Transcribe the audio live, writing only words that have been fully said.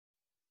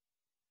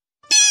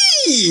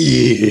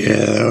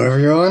Hello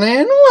everyone,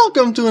 and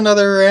welcome to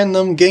another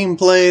random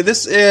gameplay.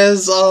 This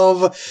is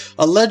of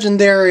a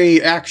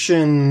legendary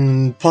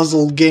action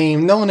puzzle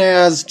game known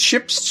as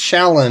Chips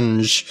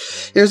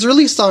Challenge. It was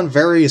released on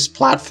various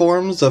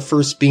platforms, the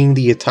first being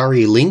the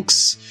Atari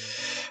Lynx.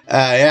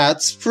 Yeah,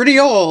 it's pretty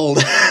old.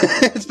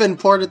 It's been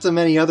ported to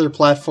many other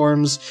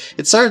platforms.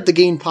 It started to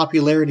gain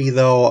popularity,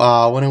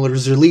 though, when it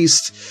was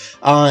released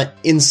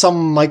in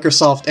some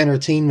Microsoft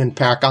Entertainment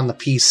Pack on the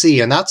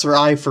PC, and that's where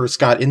I first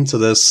got into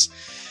this.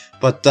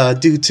 But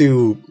due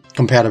to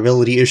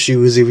compatibility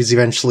issues, it was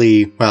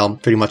eventually, well,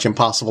 pretty much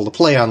impossible to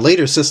play on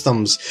later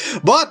systems.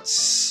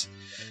 But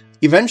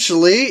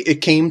eventually,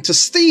 it came to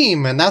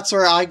Steam, and that's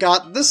where I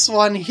got this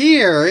one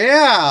here.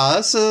 Yeah,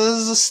 this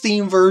is a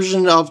Steam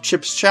version of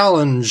Chips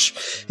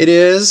Challenge. It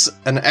is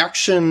an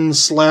action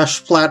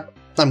slash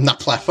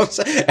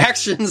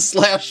action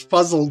slash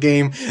puzzle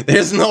game.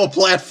 There's no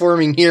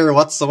platforming here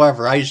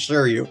whatsoever, I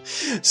assure you.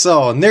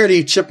 So,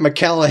 nerdy Chip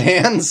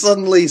McCallahan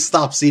suddenly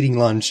stops eating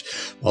lunch.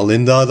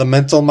 Melinda, the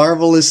mental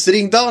marvel, is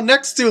sitting down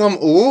next to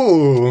him.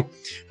 Ooh.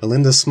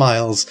 Melinda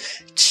smiles.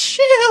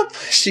 Chip,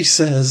 she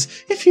says,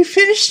 if you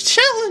finish the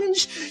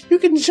challenge, you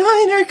can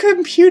join our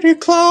computer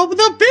club,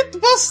 the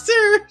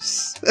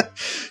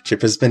Bitbusters.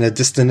 Chip has been a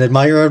distant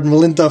admirer of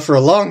Melinda for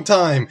a long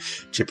time.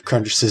 Chip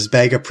crunches his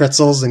bag of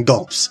pretzels and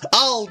gulps.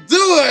 I'll do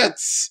it!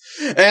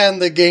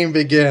 And the game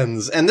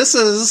begins. And this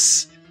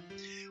is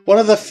one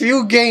of the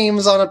few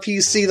games on a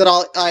PC that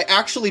I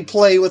actually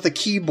play with a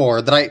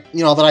keyboard, that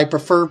I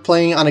prefer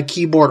playing on a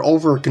keyboard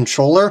over a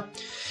controller.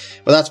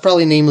 Well, that's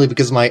probably namely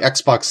because of my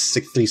Xbox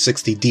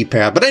 360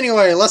 D-pad. But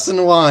anyway,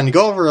 lesson 1.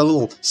 Go over a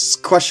little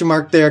question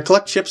mark there.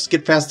 Collect chips,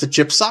 get past the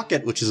chip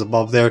socket, which is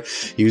above there.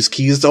 Use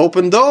keys to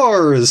open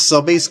doors.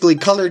 So basically,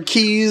 colored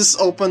keys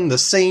open the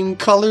same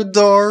colored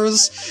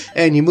doors.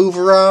 And you move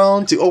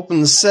around to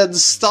open said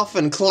stuff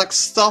and collect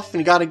stuff. And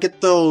you gotta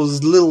get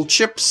those little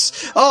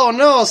chips. Oh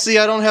no, see,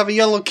 I don't have a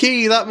yellow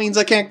key. That means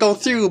I can't go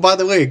through. By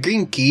the way, a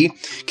green key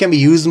can be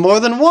used more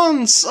than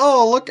once.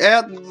 Oh, look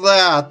at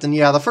that. And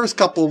yeah, the first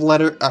couple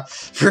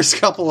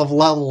of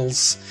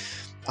levels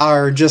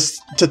are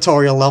just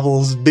tutorial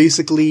levels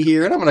basically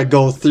here, and I'm gonna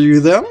go through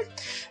them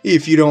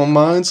if you don't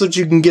mind, so that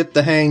you can get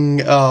the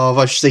hang of,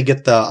 I should say,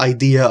 get the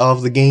idea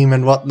of the game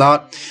and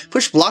whatnot.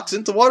 Push blocks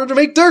into water to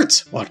make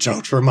dirt. Watch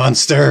out for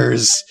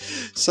monsters.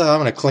 So I'm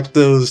gonna collect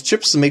those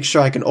chips to make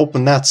sure I can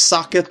open that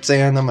socket,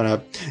 and I'm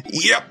gonna,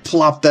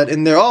 plop that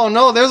in there. Oh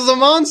no, there's the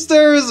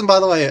monsters! And by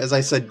the way, as I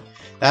said,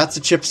 that's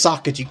a chip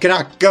socket. You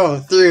cannot go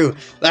through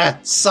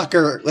that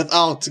sucker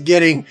without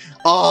getting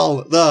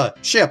all the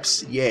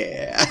chips.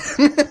 Yeah.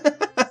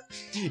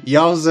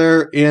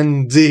 Yowzer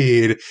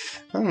indeed.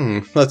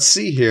 Let's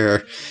see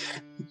here.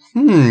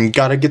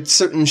 Gotta get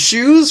certain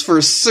shoes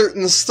for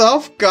certain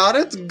stuff. Got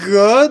it.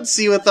 Good.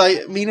 See what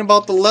I mean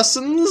about the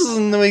lessons?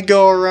 And then we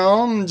go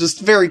around. Just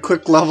very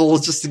quick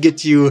levels just to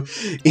get you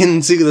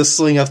into the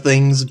swing of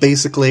things,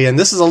 basically. And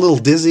this is a little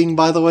dizzying,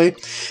 by the way.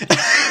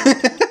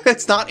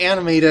 It's not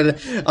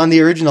animated on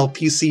the original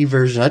PC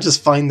version. I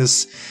just find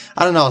this,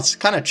 I don't know, it's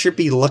kind of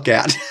trippy to look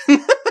at.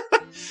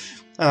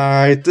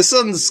 Alright, this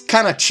one's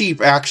kind of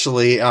cheap,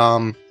 actually,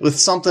 with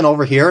something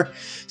over here.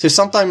 There's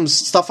sometimes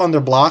stuff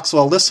under blocks.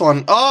 Well, this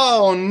one,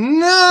 oh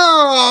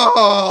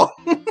no!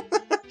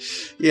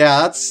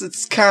 Yeah,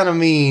 it's kind of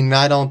mean.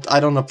 I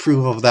don't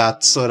approve of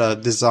that sort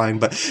of design,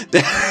 but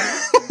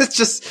it's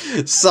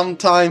just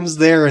sometimes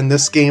there in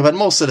this game, but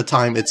most of the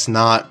time it's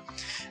not.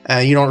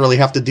 You don't really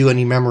have to do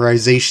any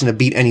memorization to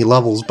beat any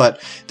levels,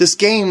 but this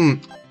game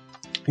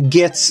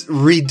gets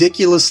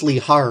ridiculously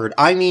hard.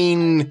 I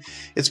mean,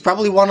 it's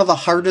probably one of the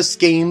hardest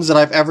games that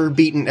I've ever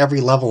beaten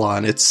every level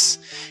on.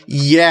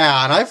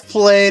 Yeah, and I've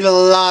played a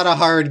lot of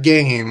hard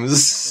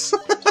games.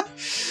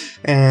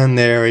 And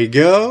there we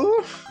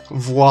go.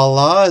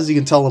 Voila, as you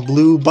can tell, the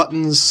blue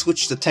buttons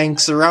switch the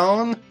tanks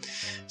around.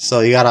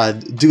 So you gotta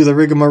do the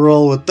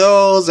rigmarole with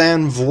those,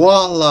 and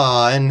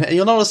voila! And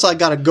you'll notice I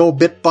got a Go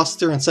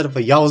Bitbuster instead of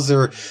a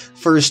Yowzer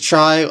first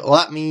try. Well,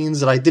 that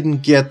means that I didn't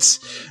get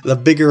the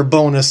bigger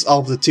bonus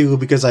of the two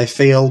because I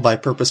failed by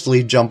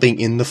purposefully jumping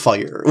in the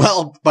fire.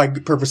 Well, by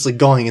purposely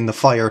going in the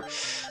fire.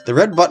 The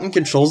red button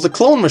controls the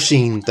clone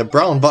machine. The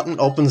brown button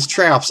opens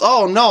traps.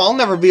 Oh no, I'll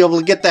never be able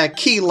to get that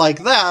key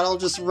like that. I'll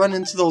just run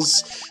into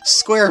those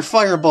square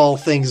fireball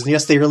things. And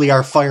yes, they really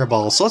are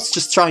fireballs. So let's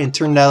just try and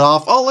turn that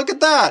off. Oh, look at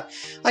that!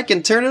 I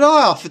can turn it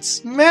off.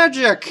 It's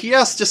magic.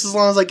 Yes, just as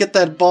long as I get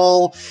that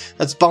ball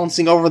that's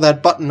bouncing over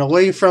that button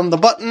away from the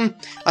button,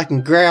 I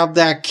can grab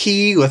that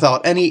key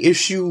without any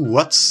issue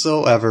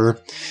whatsoever.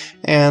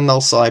 And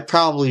also, I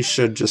probably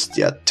should just,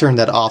 turn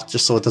that off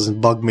just so it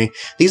doesn't bug me.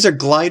 These are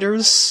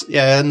gliders,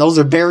 and those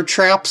are bear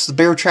traps. The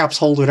bear traps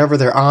hold whatever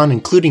they're on,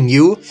 including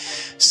you.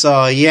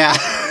 So, yeah.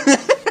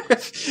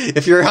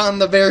 If you're on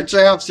the bear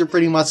traps, you're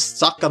pretty much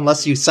stuck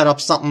unless you set up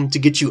something to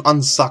get you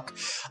unstuck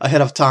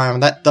ahead of time.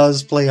 That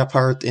does play a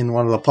part in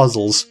one of the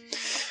puzzles.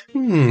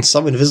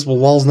 Some invisible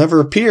walls never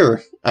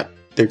appear.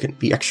 there can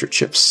be extra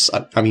chips.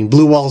 I mean,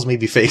 blue walls may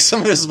be fake.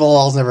 Some invisible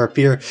walls never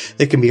appear.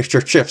 They can be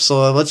extra chips.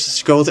 So let's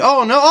just go through.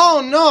 Oh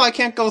no, I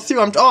can't go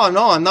through. Oh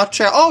no, I'm not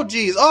trapped. Oh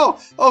geez,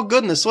 oh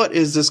goodness, what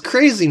is this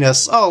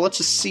craziness? Oh, let's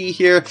just see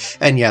here.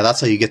 And yeah,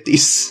 that's how you get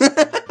these.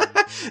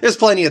 There's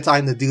plenty of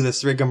time to do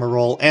this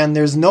rigmarole, and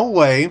there's no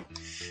way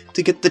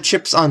to get the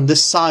chips on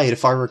this side,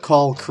 if I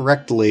recall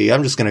correctly.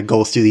 I'm just gonna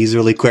go through these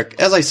really quick.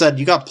 As I said,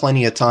 you got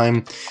plenty of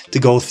time to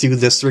go through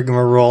this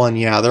rigmarole, and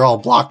yeah, they're all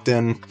blocked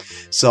in.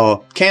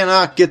 So,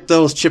 cannot get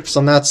those chips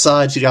on that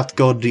side, so you have to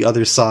go to the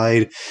other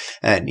side.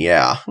 And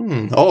yeah,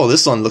 oh,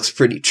 this one looks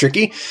pretty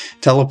tricky.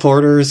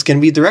 Teleporters can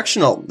be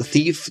directional. The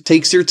thief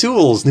takes your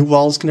tools. New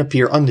walls can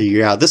appear under you.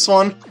 Yeah, this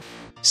one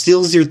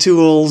steals your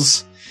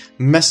tools,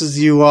 messes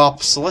you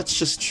up. So let's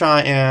just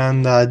try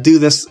and do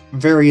this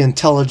very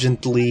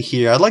intelligently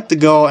here. I'd like to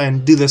go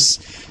and do this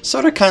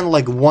sort of kind of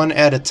like one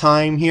at a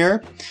time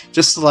here,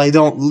 just so I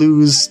don't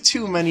lose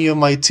too many of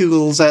my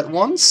tools at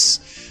once.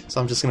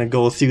 So I'm just going to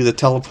go through the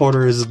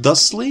teleporters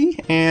thusly,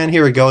 and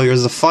here we go.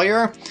 Here's the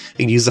fire.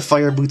 You can use the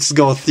fire boots to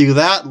go through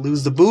that,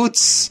 lose the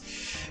boots.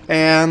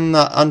 And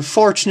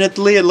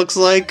unfortunately, it looks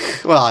like,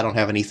 well, I don't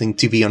have anything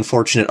to be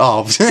unfortunate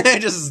of. I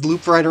just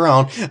loop right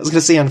around. I was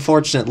gonna say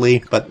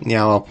unfortunately, but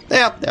yeah, well,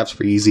 yeah, that's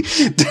pretty easy.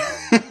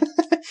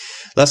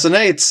 Lesson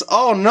 8.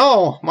 Oh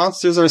no!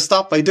 Monsters are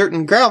stopped by dirt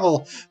and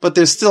gravel, but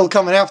they're still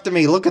coming after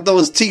me. Look at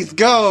those teeth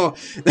go!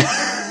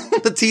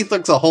 The teeth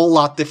looks a whole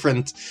lot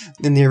different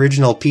in the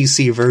original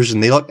PC version.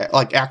 They look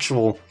like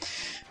actual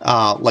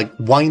like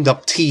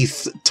wind-up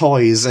teeth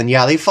toys, and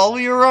yeah, they follow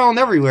you around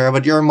everywhere,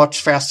 but you're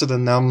much faster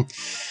than them.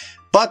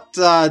 But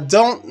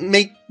don't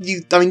let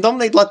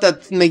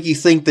that make you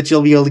think that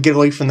you'll be able to get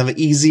away from them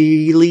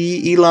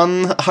easily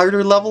on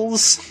harder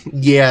levels.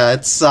 Yeah,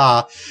 it's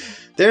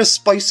there's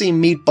spicy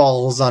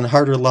meatballs on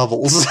harder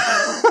levels.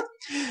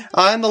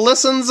 And the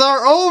lessons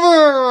are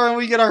over, and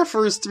we get our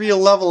first real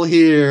level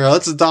here.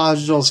 Let's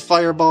dodge those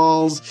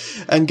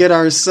fireballs and get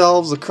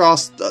ourselves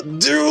across the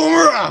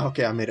doom.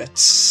 Okay, I made it.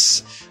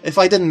 If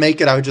I didn't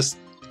make it, I would just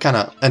kind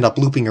of end up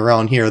looping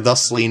around here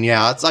thusly, and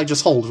yeah, I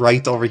just hold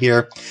right over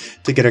here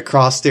to get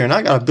across there, and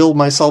I gotta build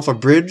myself a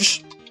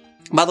bridge.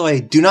 By the way,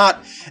 do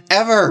not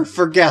ever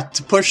forget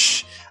to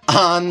push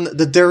on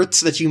the dirt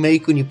that you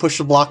make when you push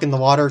a block in the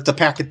water to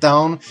pack it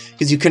down,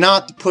 because you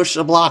cannot push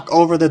a block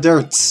over the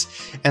dirt,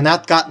 and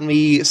that got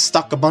me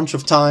stuck a bunch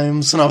of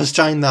times when I was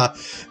trying to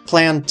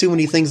plan too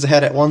many things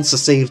ahead at once to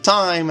save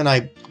time, and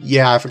I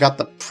forgot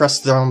to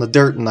press down the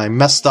dirt and I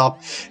messed up,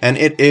 and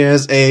it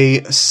is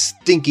a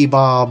stinky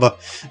bob.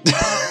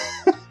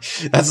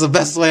 That's the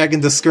best way I can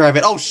describe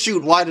it. Oh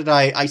shoot, why did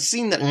I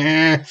seen that,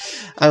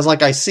 I was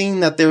like, I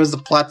seen that there was a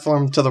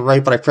platform to the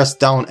right, but I pressed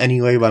down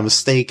anyway by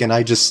mistake, and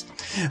I just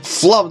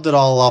flubbed it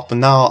all up, and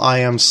now I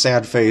am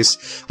sad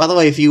face. By the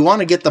way, if you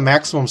want to get the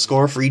maximum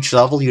score for each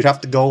level, you'd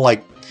have to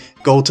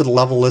go to the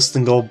level list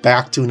and go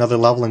back to another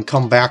level and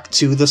come back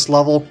to this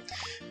level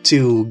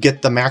to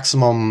get the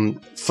maximum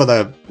for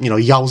the,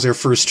 Yowzer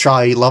first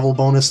try level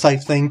bonus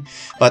type thing.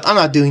 But I'm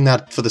not doing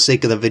that for the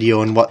sake of the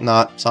video and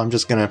whatnot, so I'm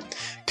just gonna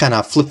kind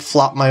of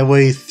flip-flop my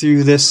way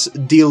through this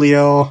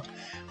dealio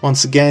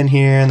once again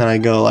here, and then I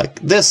go like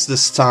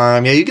this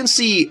time. Yeah, you can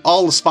see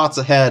all the spots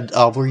ahead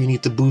of where you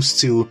need to boost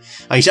to.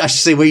 I should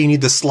say where you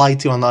need to slide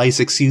to on the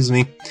ice, excuse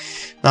me.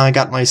 Now I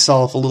got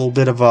myself a little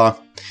bit of a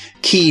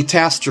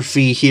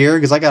catastrophe here,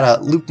 because I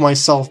gotta loop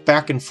myself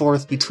back and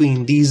forth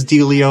between these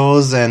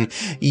dealios, and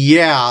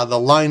yeah, the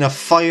line of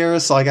fire,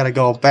 so I gotta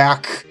go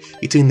back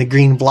between the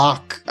green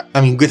block,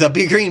 with a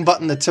big green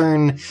button to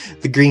turn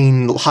the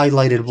green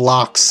highlighted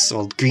blocks,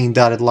 or green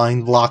dotted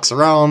line blocks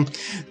around,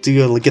 to be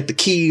able to get the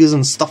keys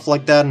and stuff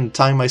like that, and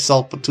time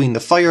myself between the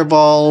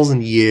fireballs,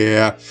 and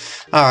yeah.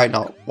 Alright,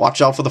 now,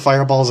 watch out for the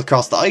fireballs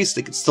across the ice,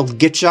 they can still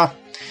get ya.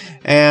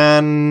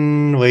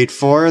 And wait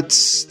for it.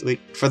 Wait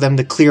for them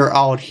to clear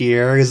out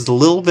here. It's a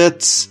little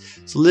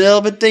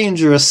bit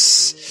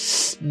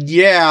dangerous.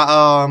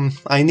 Yeah,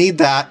 I need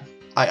that.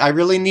 I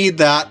really need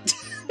that.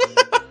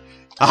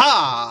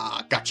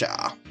 Aha!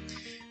 Gotcha.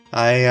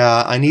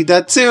 I need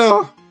that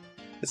too.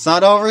 It's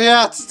not over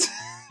yet.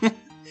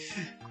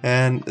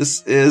 And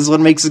this is what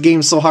makes the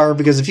game so hard,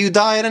 because if you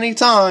die at any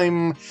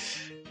time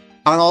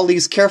on all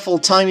these careful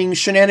timing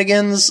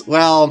shenanigans,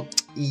 well,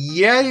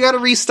 yeah, you gotta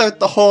restart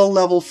the whole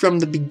level from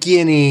the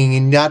beginning,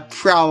 and that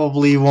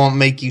probably won't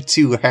make you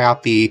too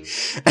happy.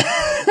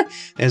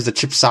 There's the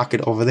chip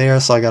socket over there,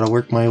 so I gotta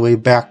work my way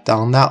back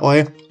down that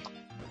way.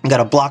 I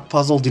got a block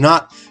puzzle. Do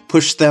not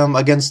push them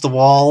against the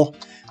wall.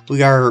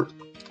 We are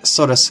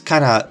sort of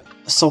kind of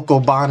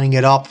Sokobaning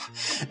it up.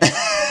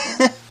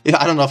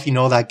 I don't know if you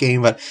know that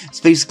game, but it's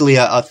basically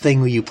a thing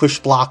where you push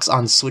blocks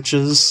on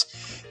switches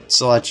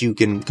so that you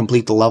can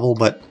complete the level,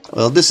 but,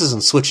 well, this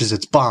isn't switches,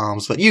 it's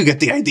bombs, but you get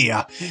the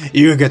idea.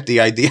 You get the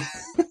idea.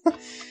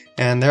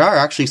 And there are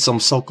actually some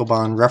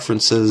Sokoban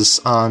references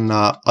on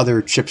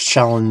other Chips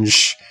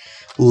Challenge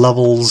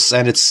levels,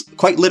 and it's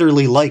quite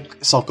literally like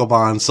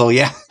Sokoban, so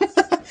yeah.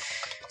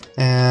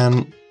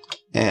 And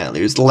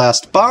there's the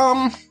last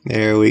bomb.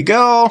 There we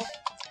go.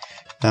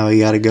 Now we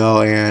gotta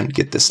go and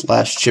get this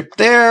last chip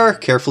there.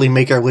 Carefully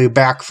make our way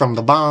back from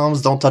the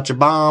bombs. Don't touch a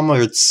bomb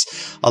or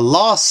it's a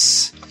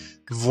loss.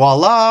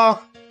 Voila!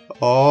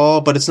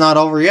 Oh, but it's not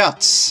over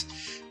yet.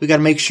 We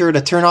gotta make sure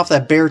to turn off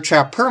that bear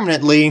trap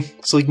permanently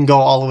so we can go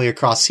all the way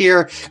across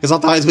here, because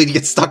otherwise we'd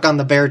get stuck on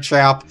the bear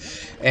trap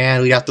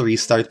and we'd have to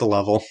restart the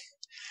level.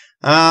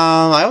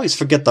 I always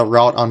forget the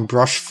route on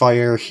brush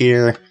fire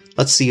here.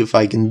 Let's see if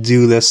I can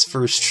do this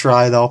first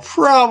try, though.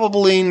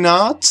 Probably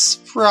not.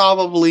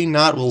 Probably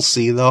not. We'll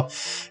see, though.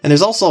 And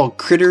there's also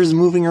critters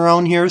moving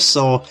around here,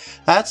 so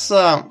that's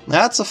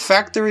a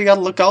factor we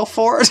gotta look out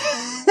for.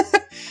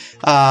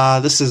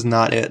 This is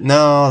not it.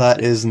 No,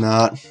 that is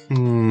not.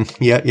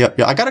 Yeah.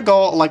 I gotta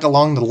go, like,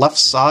 along the left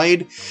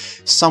side,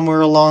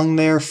 somewhere along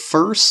there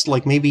first.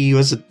 Like, maybe,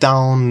 is it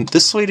down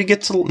this way to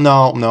get to...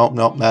 No,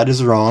 that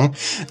is wrong.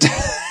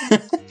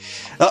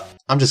 Oh,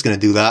 I'm just gonna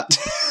do that.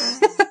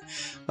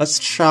 Let's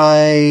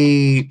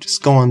try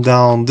just going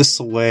down this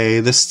way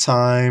this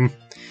time.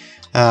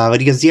 But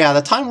because, yeah,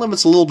 the time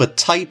limit's a little bit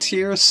tight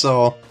here,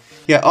 so...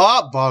 Yeah,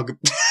 oh, bug.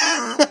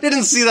 I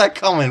didn't see that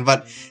coming,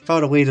 but if I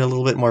would have waited a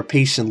little bit more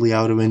patiently,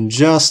 I would have been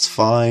just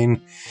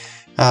fine.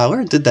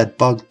 Where did that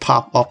bug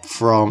pop up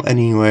from,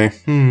 anyway?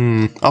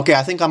 Okay,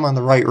 I think I'm on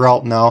the right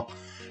route now.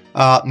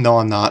 No,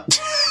 I'm not.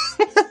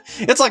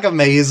 It's like a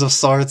maze of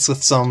sorts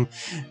with some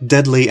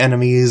deadly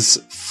enemies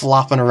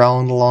flopping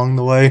around along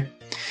the way.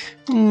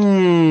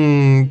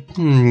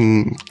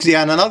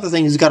 Yeah, and another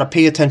thing is you gotta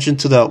pay attention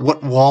to the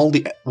what walls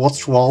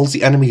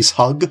the enemies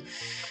hug,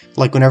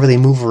 like whenever they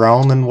move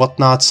around and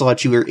whatnot, so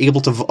that you are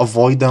able to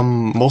avoid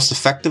them most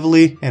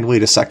effectively. And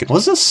wait a second,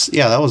 was this?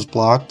 Yeah, that was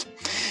blocked.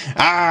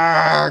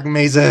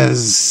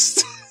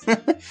 Mazes!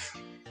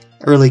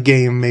 Early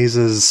game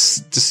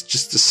mazes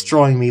just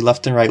destroying me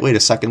left and right. Wait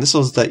a second, this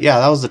was the, yeah,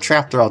 that was the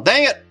trap route.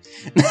 Dang it!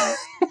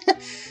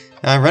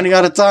 I'm running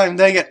out of time,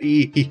 dang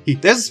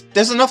it.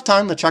 There's enough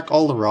time to check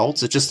all the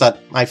routes. It's just that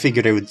I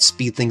figured it would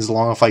speed things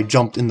along if I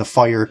jumped in the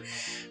fire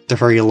to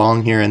hurry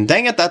along here. And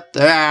dang it,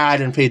 I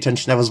didn't pay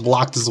attention. That was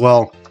blocked as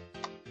well.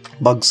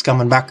 Bugs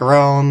coming back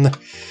around.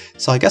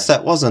 So I guess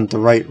that wasn't the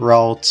right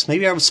route.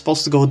 Maybe I was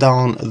supposed to go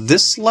down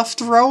this left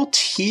route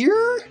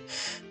here?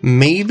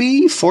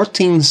 Maybe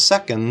 14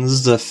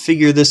 seconds to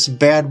figure this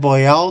bad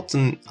boy out.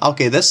 And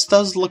okay, this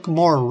does look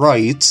more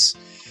right.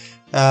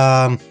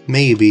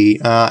 Maybe.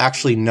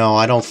 Actually, no,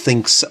 I don't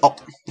think so. Oh,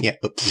 yeah.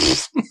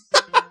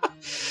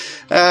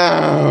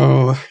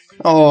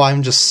 Oh,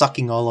 I'm just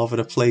sucking all over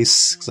the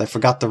place because I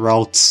forgot the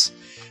routes.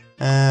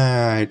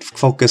 Alright,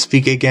 focus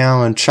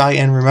PkGam and try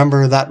and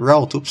remember that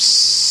route.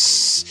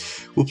 Oops.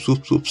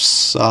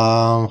 Just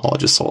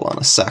hold on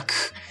a sec.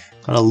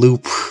 Gotta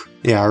loop.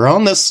 Yeah,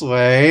 around this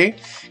way.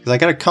 Because I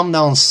gotta come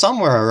down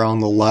somewhere around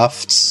the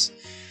left.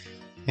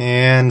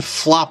 And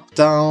flop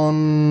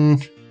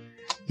down...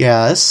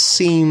 Yeah, this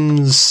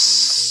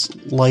seems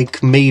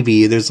like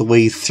maybe there's a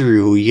way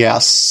through.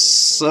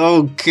 Yes.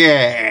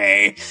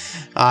 Okay.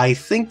 I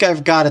think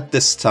I've got it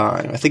this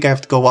time. I think I have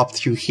to go up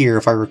through here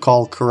if I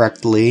recall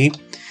correctly.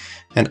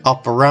 And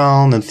up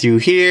around and through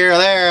here.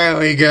 There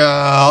we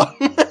go.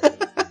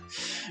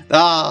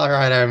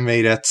 Alright, I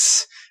made it.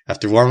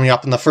 After warming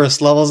up in the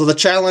first levels of the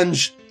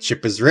challenge,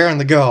 Chip is raring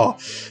to go.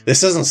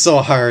 This isn't so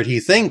hard,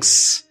 he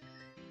thinks.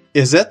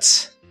 Is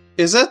it?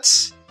 Is it?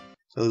 So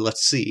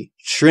let's see.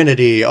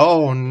 Trinity.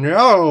 Oh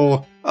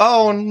no!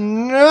 Oh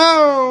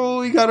no!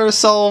 We got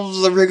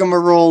ourselves a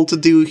rigmarole to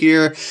do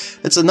here.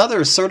 It's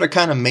another sort of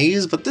kind of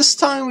maze, but this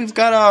time we've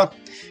gotta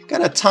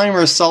time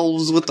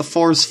ourselves with the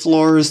force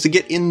floors to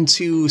get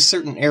into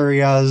certain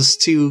areas,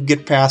 to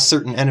get past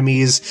certain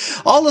enemies.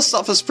 All this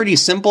stuff is pretty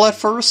simple at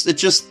first. It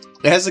just,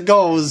 as it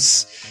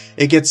goes,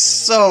 it gets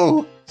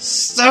so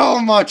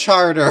much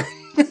harder.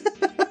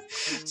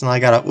 So now I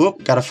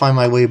gotta find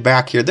my way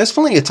back here. There's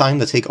plenty of time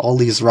to take all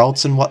these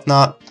routes and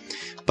whatnot.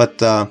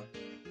 But,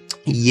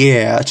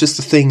 yeah, it's just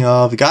a thing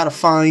of, you gotta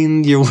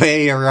find your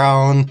way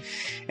around,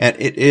 and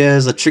it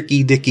is a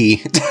tricky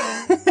dicky.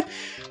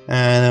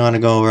 And I want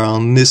to go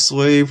around this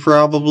way,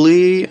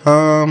 probably.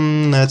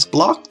 That's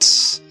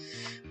blocked.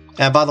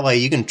 And by the way,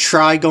 you can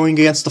try going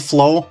against the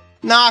flow.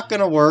 Not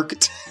gonna work.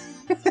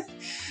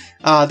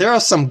 There are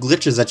some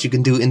glitches that you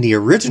can do in the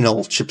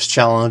original Chips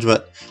challenge,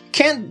 but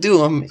can't do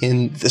them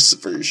in this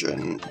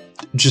version.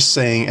 Just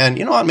saying. And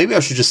you know what? Maybe I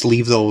should just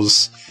leave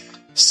those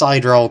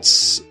side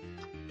routes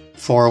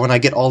for when I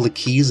get all the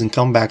keys and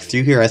come back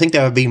through here. I think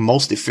that would be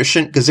most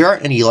efficient, because there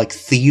aren't any, like,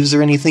 thieves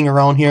or anything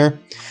around here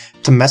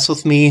to mess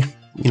with me,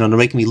 you know, to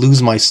make me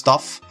lose my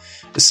stuff.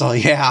 So,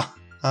 yeah.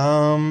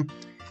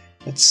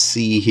 Let's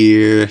see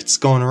here. It's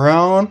going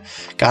around.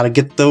 Gotta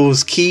get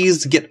those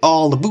keys to get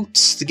all the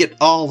boots, to get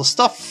all the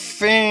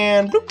stuff,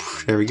 and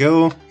boop, there we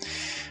go.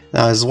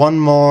 Now, there's one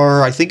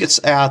more. I think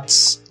it's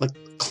at, like,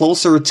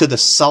 closer to the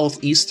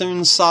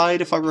southeastern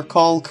side, if I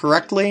recall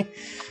correctly.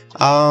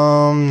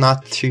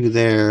 Not through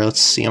there.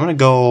 Let's see. I'm gonna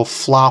go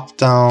flop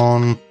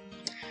down.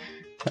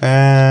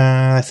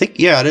 I think,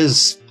 yeah, it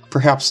is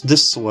perhaps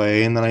this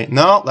way, and then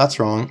no, that's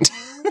wrong.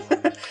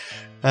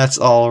 That's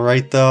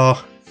alright, though.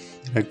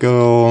 Gonna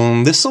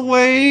go this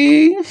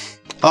way.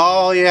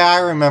 Oh yeah, I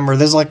remember.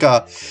 There's like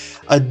a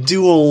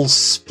dual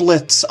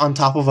split on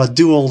top of a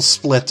dual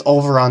split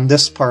over on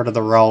this part of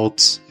the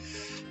route.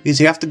 Because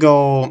you have to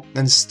go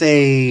and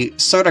stay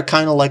sort of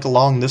kind of like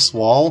along this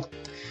wall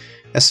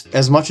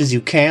as much as you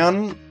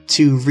can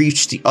to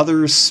reach the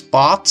other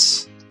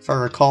spots, if I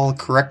recall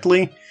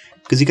correctly.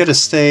 Because you got to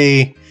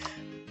stay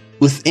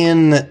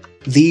within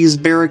these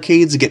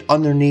barricades to get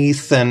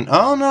underneath, and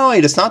oh no,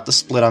 wait, it's not the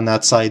split on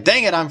that side.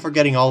 Dang it, I'm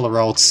forgetting all the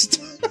routes.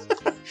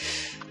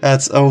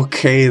 That's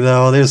okay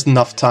though, there's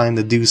enough time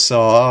to do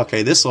so.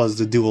 Okay, this was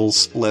the dual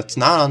split,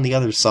 not on the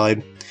other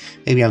side.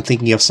 Maybe I'm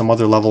thinking of some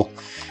other level.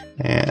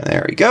 And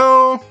there we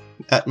go.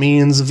 That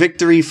means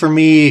victory for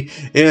me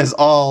is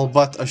all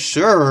but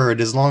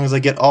assured as long as I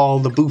get all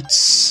the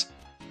boots.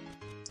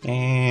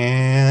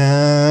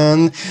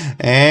 And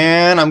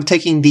I'm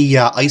taking the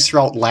ice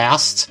route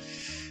last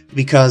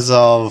because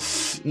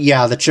of,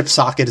 yeah, the chip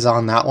socket is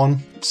on that one.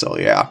 So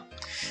yeah.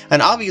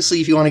 And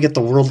obviously if you want to get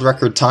the world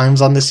record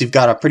times on this, you've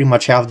got to pretty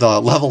much have the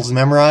levels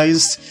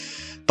memorized.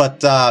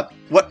 But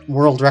what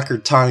world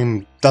record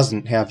time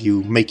doesn't have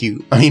you make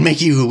you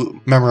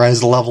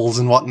memorize the levels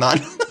and whatnot?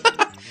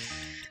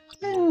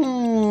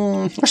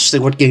 I should say,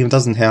 what game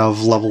doesn't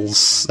have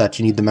levels that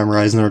you need to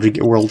memorize in order to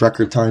get world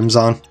record times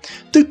on?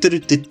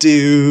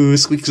 Do-do-do-do-do,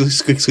 squeak, squeak,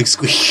 squeak, squeak,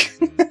 squeak.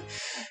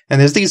 And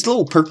there's these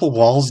little purple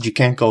walls that you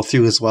can't go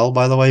through as well,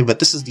 by the way, but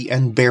this is the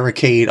end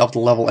barricade of the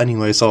level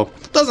anyway, so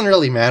it doesn't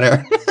really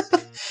matter.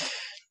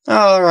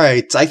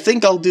 Alright, I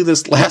think I'll do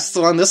this last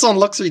one. This one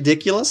looks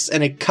ridiculous,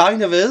 and it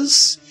kind of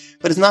is,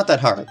 but it's not that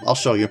hard. I'll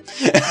show you.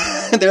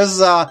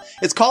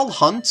 It's called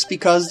Hunt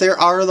because there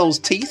are those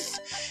teeth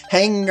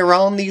hanging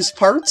around these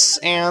parts,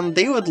 and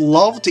they would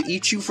love to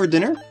eat you for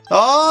dinner.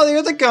 Oh,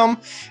 there they come!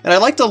 And I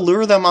like to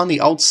lure them on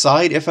the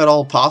outside, if at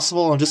all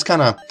possible, and just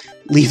kind of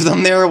leave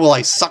them there while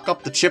I suck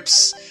up the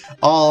chips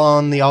all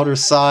on the outer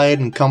side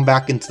and come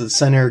back into the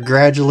center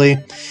gradually.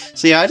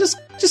 So yeah, I just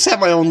have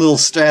my own little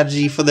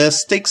strategy for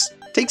this.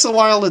 Takes a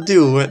while to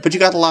do it, but you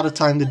got a lot of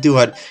time to do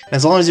it. And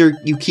as long as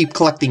you keep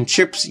collecting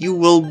chips, you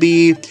will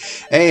be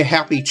a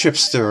happy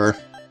chipster.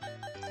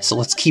 So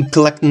let's keep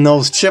collecting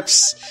those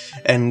chips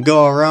and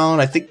go around.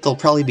 I think they'll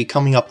probably be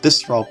coming up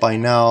this route by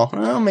now.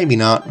 Well, maybe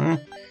not. I'm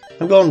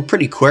going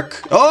pretty quick.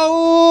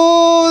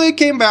 Oh, they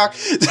came back.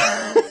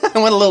 I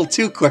went a little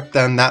too quick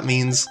then, that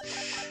means.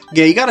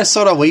 Yeah, you gotta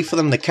sort of wait for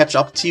them to catch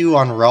up to you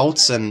on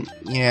routes, and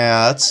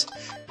yeah, that's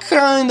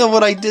kind of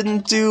what I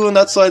didn't do, and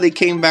that's why they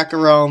came back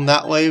around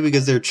that way,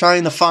 because they're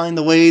trying to find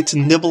a way to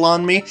nibble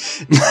on me.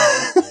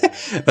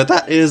 But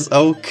that is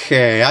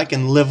okay. I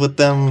can live with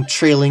them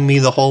trailing me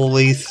the whole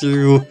way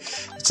through.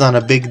 It's not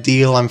a big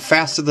deal. I'm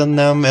faster than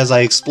them, as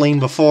I explained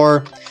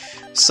before,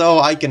 so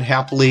I can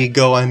happily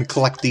go and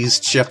collect these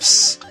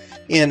chips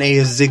in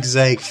a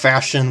zigzag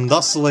fashion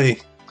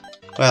thusly.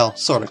 Well,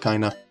 sorta,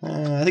 kinda.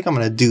 I think I'm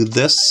gonna do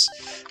this.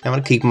 I'm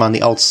gonna keep them on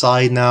the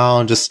outside now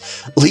and just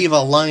leave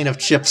a line of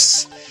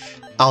chips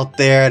out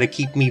there to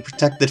keep me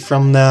protected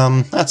from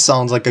them. That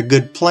sounds like a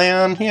good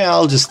plan. Yeah,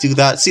 I'll just do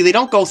that. See, they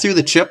don't go through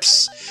the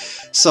chips,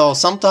 so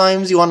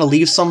sometimes you want to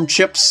leave some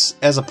chips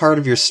as a part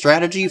of your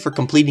strategy for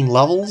completing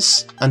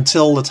levels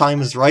until the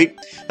time is right.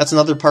 That's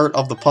another part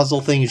of the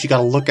puzzle thing, is you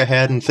gotta look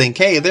ahead and think,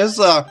 hey, there's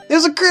a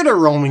critter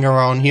roaming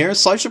around here,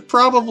 so I should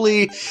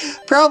probably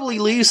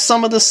leave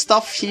some of this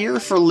stuff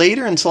here for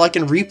later until I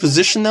can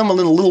reposition them in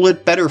a little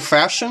bit better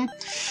fashion.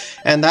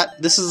 And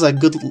this is a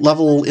good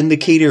level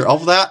indicator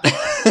of that.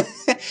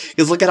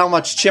 Because look at how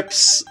much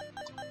chips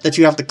that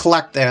you have to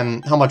collect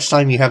and how much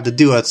time you have to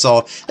do it.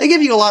 So they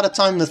give you a lot of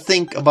time to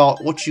think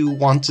about what you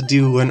want to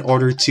do in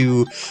order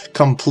to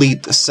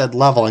complete said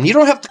level. And you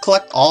don't have to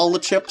collect all the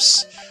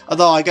chips,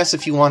 although I guess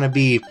if you want to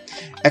be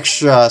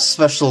extra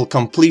special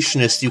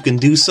completionist, you can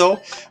do so.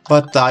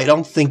 But I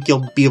don't think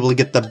you'll be able to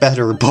get the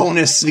better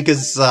bonus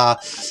because,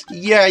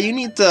 yeah, you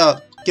need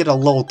to get a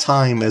low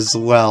time as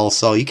well,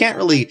 so you can't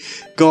really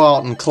go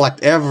out and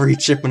collect every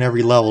chip in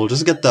every level.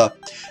 Just get the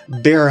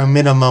bare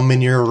minimum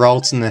in your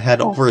routes and then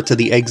head over to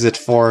the exit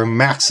for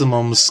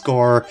maximum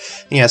score.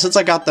 Yeah, since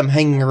I got them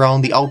hanging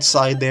around the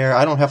outside there,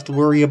 I don't have to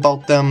worry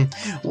about them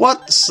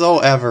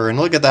whatsoever. And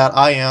look at that,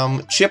 I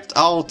am chipped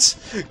out,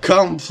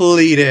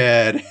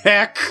 completed.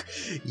 Heck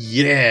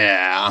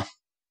yeah!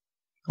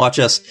 Watch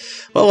this.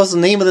 What was the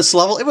name of this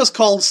level? It was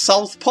called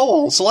South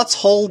Pole, so let's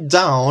hold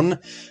down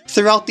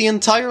throughout the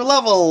entire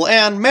level,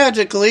 and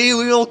magically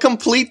we will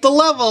complete the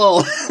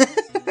level!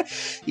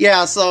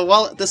 Yeah, so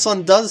while this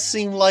one does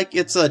seem like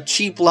it's a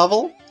cheap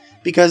level,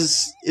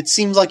 because it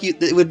seems like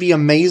it would be a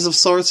maze of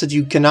sorts that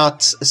you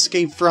cannot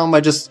escape from,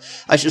 I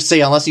should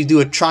say, unless you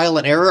do a trial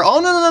and error. Oh,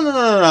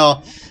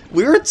 no.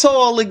 We were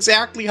told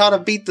exactly how to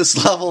beat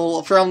this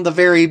level from the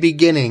very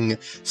beginning.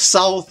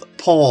 South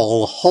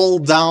Pole.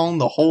 Hold down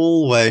the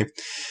whole way.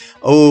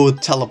 Oh,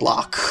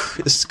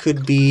 teleblock. This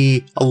could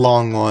be a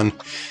long one.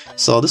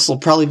 So this will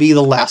probably be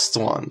the last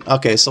one.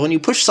 Okay, so when you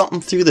push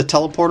something through the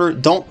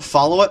teleporter, don't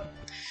follow it,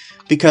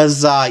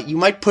 because you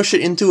might push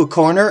it into a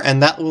corner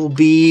and that will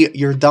be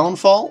your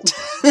downfall.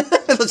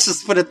 Let's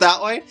just put it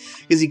that way,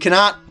 because you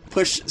cannot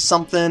push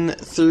something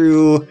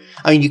through...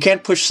 I mean, you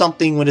can't push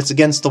something when it's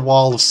against the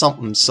wall of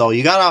something, so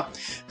you gotta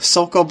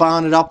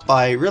Sokoban it up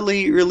by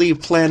really, really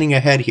planning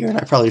ahead here, and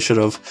I probably should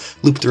have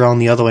looped around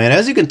the other way. And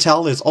as you can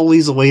tell, there's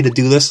always a way to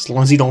do this, as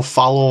long as you don't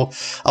follow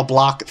a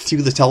block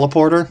through the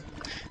teleporter.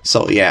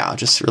 So yeah,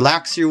 just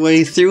relax your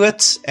way through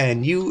it,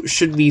 and you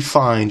should be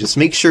fine. Just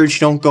make sure that you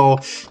don't go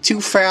too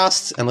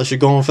fast, unless you're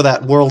going for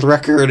that world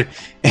record,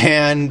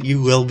 and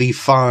you will be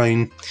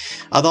fine.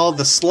 Although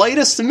the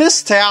slightest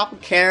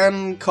mistap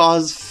can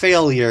cause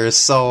failure,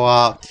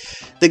 so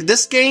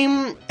this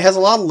game has a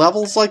lot of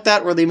levels like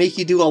that, where they make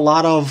you do a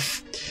lot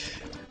of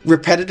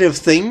repetitive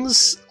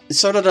things,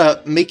 sort of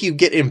to make you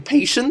get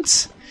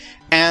impatient,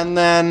 and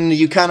then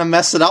you kind of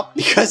mess it up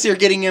because you're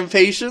getting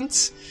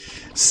impatient.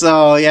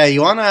 So yeah,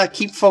 you want to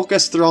keep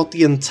focused throughout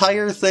the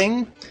entire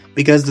thing,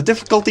 because the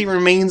difficulty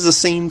remains the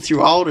same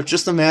throughout. It's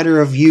just a matter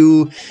of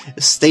you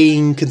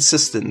staying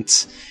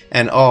consistent.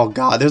 And oh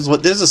god, there's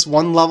this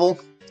one level,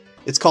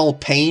 it's called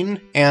Pain,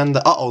 and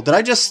uh-oh, did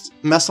I just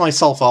mess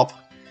myself up?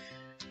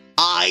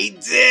 I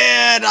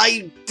did!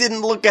 I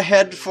didn't look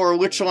ahead for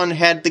which one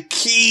had the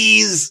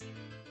keys!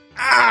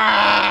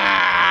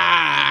 Ah!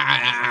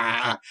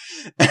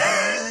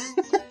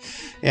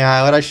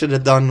 Yeah, what I should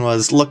have done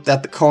was looked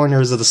at the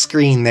corners of the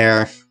screen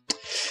there.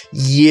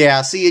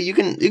 Yeah, see, you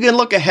can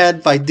look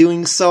ahead by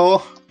doing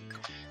so.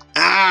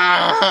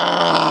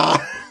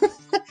 Ah!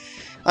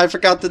 I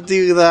forgot to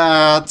do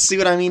that. See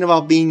what I mean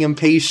about being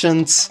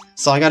impatient?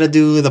 So I gotta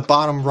do the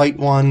bottom right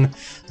one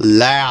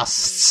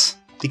last,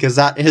 because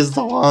that is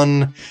the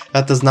one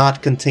that does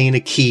not contain a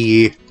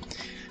key.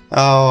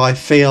 Oh, I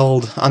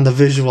failed on the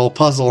visual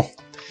puzzle.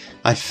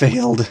 I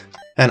failed,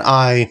 and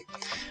I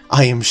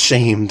am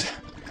shamed.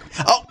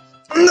 Oh,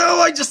 no,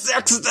 I just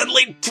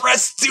accidentally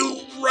pressed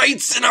 2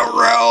 rights in a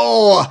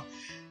row!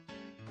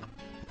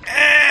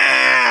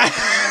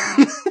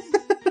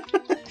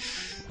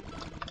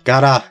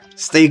 Gotta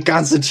stay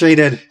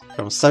concentrated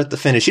from start to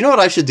finish. You know what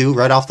I should do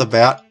right off the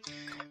bat?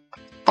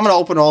 I'm gonna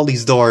open all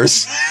these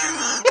doors.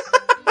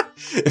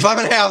 If I'm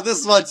gonna have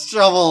this much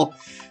trouble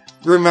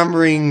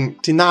remembering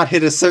to not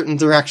hit a certain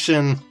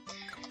direction,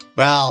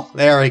 well,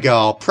 there we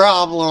go.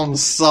 Problem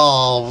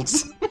solved.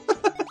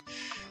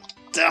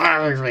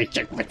 By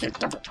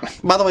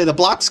the way, the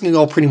blocks can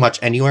go pretty much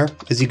anywhere,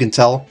 as you can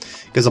tell,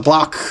 because a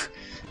block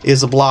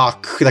is a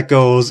block that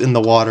goes in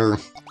the water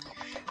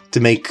to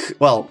make,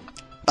 well,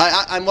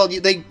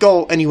 they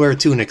go anywhere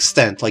to an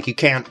extent. Like, you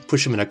can't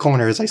push them in a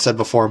corner, as I said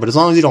before, but as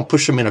long as you don't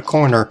push them in a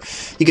corner,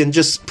 you can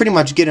just pretty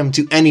much get them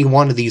to any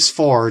one of these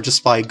 4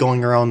 just by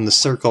going around the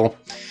circle.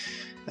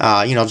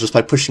 You know, just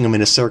by pushing them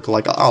in a circle.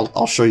 Like,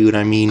 I'll show you what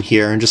I mean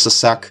here in just a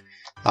sec.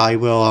 I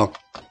will,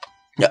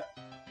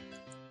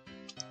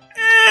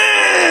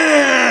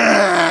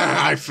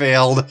 I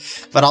failed,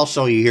 but I'll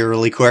show you here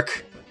really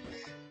quick.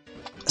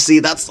 See,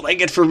 that's what I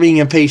get for being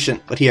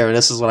impatient. But here,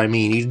 this is what I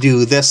mean. You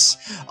do this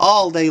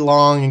all day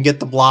long and get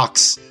the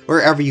blocks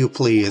wherever you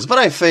please. But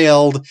I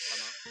failed.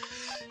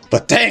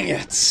 But dang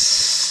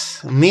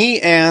it. Me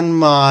and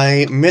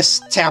my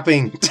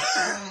mistapping.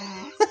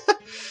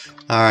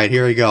 Alright,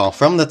 here we go.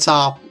 From the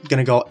top,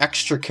 gonna go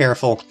extra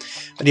careful.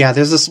 But yeah,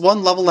 there's this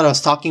one level that I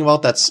was talking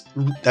about that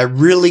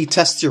really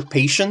tests your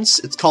patience.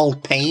 It's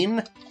called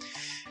Pain.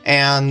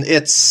 And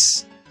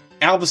it's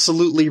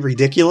absolutely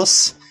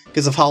ridiculous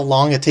because of how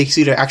long it takes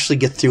you to actually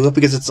get through it,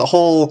 because it's a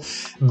whole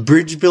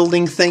bridge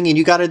building thing, and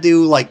you gotta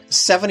do like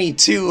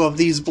 72 of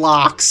these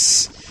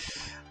blocks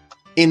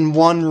in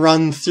one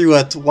run through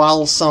it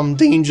while some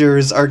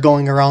dangers are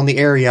going around the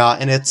area,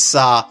 and it's,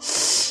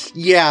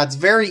 yeah, it's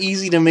very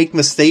easy to make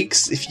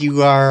mistakes if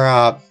you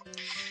are,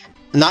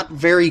 not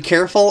very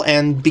careful,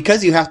 and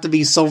because you have to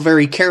be so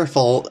very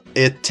careful,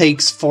 it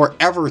takes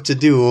forever to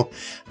do,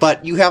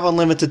 but you have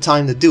unlimited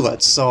time to do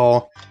it,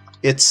 so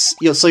it's,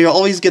 so you'll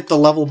always get the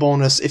level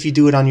bonus if you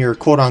do it on your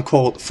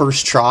quote-unquote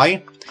first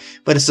try,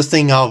 but it's the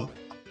thing of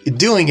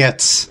doing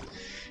it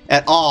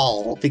at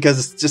all, because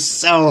it's just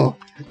so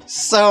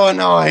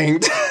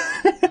annoying.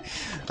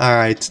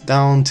 Alright,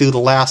 down to the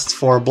last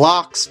 4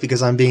 blocks,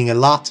 because I'm being a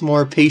lot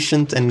more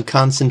patient and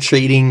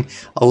concentrating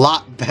a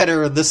lot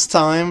better this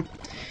time.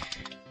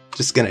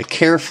 Just gonna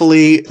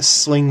carefully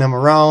swing them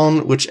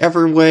around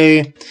whichever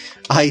way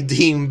I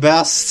deem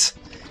best,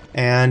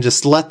 and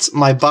just let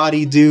my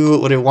body do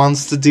what it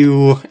wants to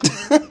do,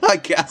 I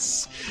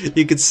guess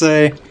you could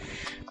say.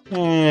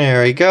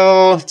 There we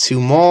go, 2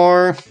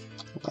 more.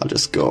 I'll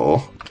just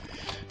go,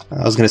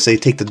 I was gonna say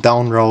take the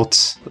down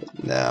route,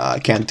 but nah, I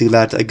can't do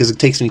that because it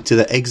takes me to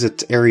the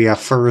exit area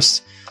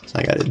first, so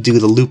I gotta do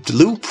the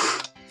loop-de-loop.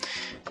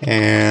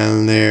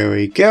 And there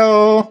we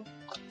go.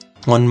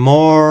 1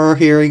 more,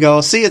 here we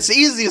go. See, it's the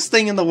easiest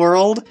thing in the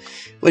world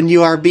when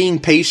you are being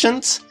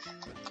patient,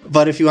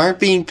 but if you aren't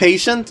being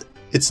patient,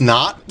 it's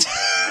not.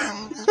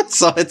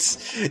 So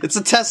it's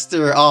a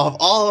tester of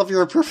all of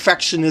your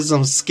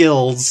perfectionism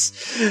skills,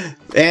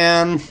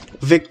 and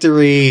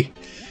victory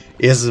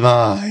is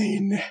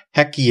mine.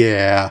 Heck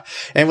yeah.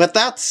 And with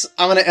that,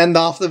 I'm going to end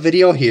off the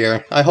video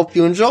here. I hope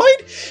you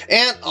enjoyed,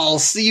 and I'll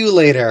see you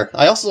later.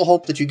 I also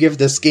hope that you give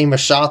this game a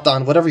shot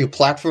on whatever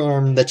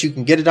platform that you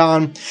can get it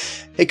on,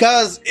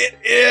 because it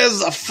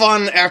is a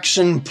fun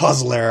action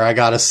puzzler, I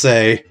gotta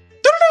say.